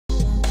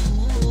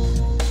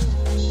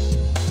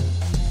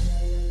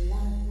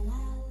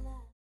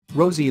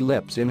Rosy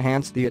lips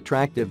enhance the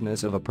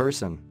attractiveness of a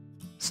person.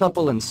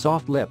 Supple and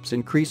soft lips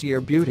increase your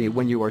beauty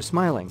when you are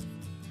smiling.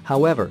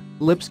 However,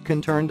 lips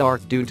can turn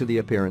dark due to the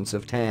appearance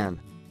of tan.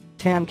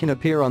 Tan can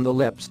appear on the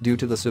lips due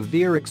to the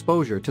severe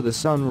exposure to the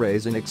sun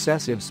rays and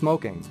excessive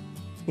smoking.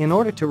 In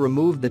order to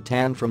remove the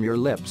tan from your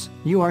lips,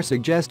 you are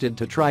suggested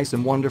to try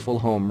some wonderful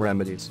home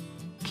remedies.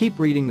 Keep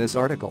reading this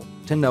article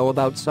to know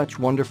about such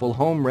wonderful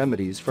home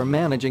remedies for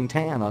managing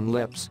tan on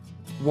lips.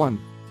 1.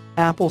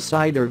 Apple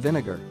cider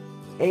vinegar.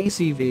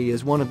 ACV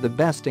is one of the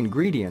best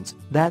ingredients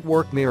that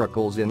work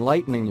miracles in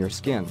lightening your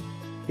skin.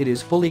 It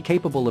is fully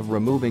capable of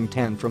removing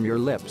tan from your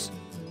lips.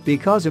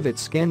 Because of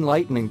its skin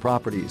lightening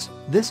properties,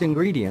 this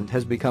ingredient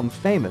has become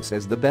famous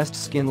as the best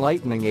skin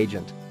lightening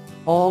agent.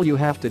 All you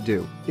have to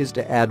do is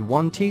to add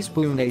 1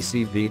 teaspoon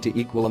ACV to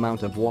equal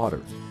amount of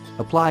water.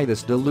 Apply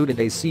this diluted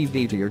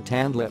ACV to your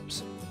tanned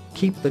lips.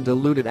 Keep the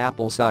diluted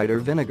apple cider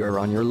vinegar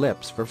on your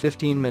lips for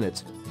 15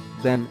 minutes.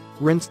 Then,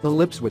 rinse the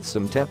lips with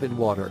some tepid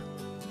water.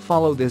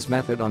 Follow this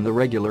method on the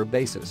regular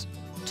basis.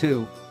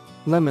 2.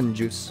 Lemon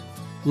juice.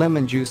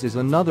 Lemon juice is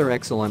another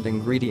excellent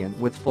ingredient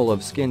with full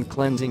of skin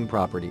cleansing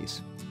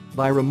properties.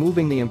 By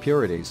removing the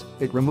impurities,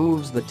 it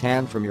removes the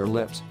tan from your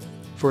lips.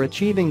 For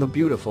achieving the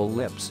beautiful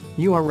lips,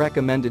 you are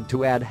recommended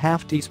to add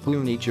half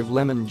teaspoon each of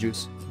lemon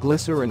juice,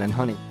 glycerin and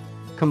honey.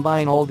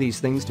 Combine all these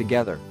things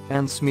together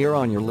and smear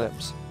on your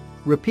lips.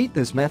 Repeat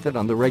this method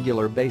on the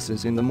regular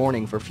basis in the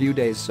morning for few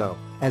days so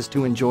as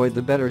to enjoy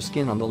the better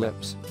skin on the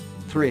lips.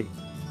 3.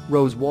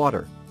 Rose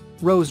water.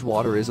 Rose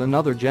water is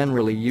another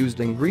generally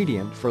used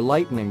ingredient for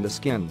lightening the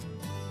skin.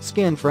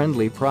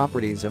 Skin-friendly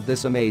properties of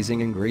this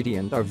amazing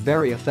ingredient are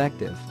very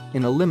effective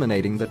in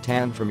eliminating the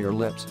tan from your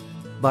lips.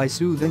 By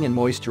soothing and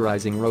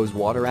moisturizing, rose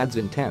water adds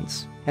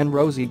intense and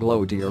rosy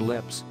glow to your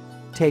lips.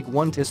 Take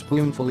 1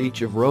 teaspoonful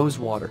each of rose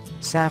water,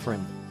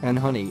 saffron, and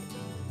honey.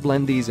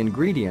 Blend these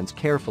ingredients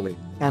carefully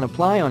and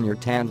apply on your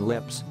tanned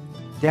lips.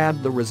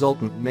 Dab the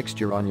resultant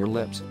mixture on your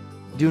lips.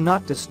 Do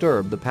not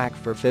disturb the pack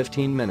for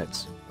 15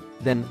 minutes.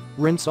 Then,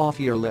 rinse off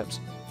your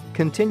lips.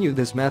 Continue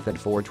this method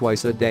for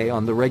twice a day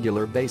on the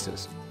regular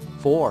basis.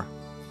 4.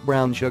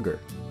 Brown sugar.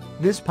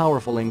 This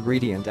powerful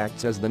ingredient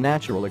acts as the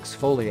natural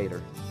exfoliator.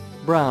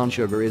 Brown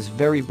sugar is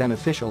very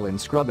beneficial in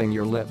scrubbing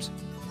your lips.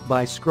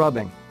 By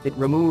scrubbing, it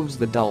removes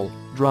the dull,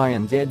 dry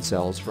and dead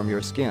cells from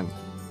your skin.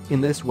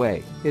 In this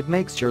way, it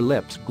makes your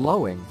lips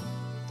glowing.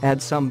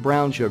 Add some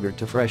brown sugar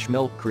to fresh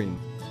milk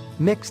cream.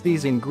 Mix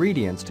these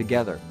ingredients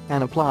together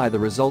and apply the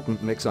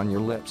resultant mix on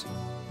your lips.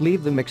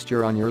 Leave the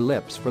mixture on your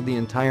lips for the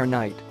entire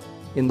night.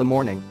 In the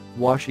morning,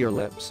 wash your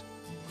lips.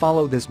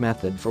 Follow this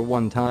method for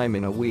 1 time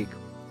in a week.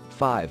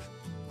 5.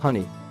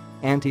 Honey.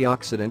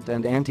 Antioxidant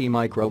and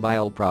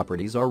antimicrobial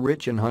properties are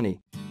rich in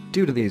honey.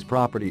 Due to these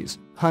properties,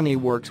 honey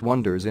works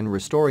wonders in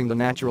restoring the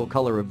natural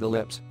color of the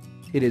lips.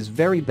 It is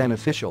very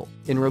beneficial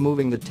in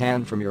removing the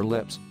tan from your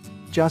lips.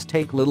 Just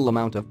take little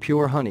amount of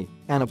pure honey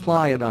and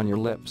apply it on your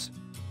lips.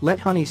 Let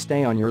honey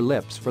stay on your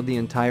lips for the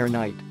entire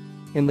night.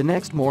 In the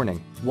next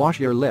morning, wash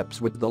your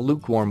lips with the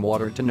lukewarm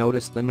water to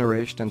notice the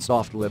nourished and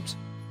soft lips.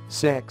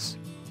 6.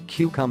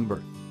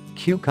 Cucumber.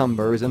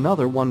 Cucumber is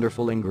another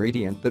wonderful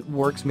ingredient that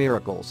works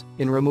miracles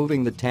in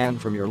removing the tan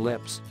from your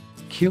lips.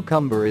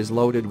 Cucumber is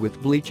loaded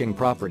with bleaching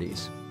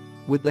properties.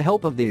 With the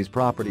help of these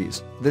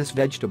properties, this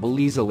vegetable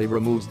easily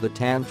removes the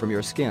tan from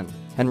your skin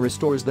and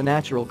restores the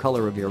natural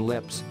color of your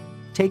lips.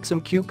 Take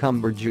some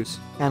cucumber juice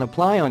and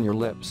apply on your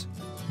lips.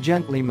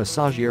 Gently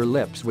massage your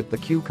lips with the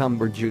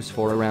cucumber juice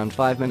for around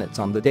 5 minutes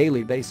on the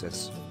daily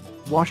basis.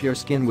 Wash your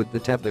skin with the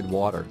tepid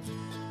water.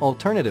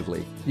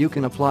 Alternatively, you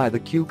can apply the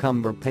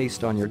cucumber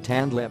paste on your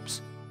tanned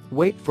lips.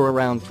 Wait for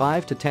around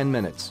 5 to 10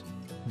 minutes.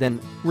 Then,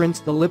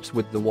 rinse the lips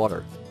with the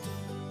water.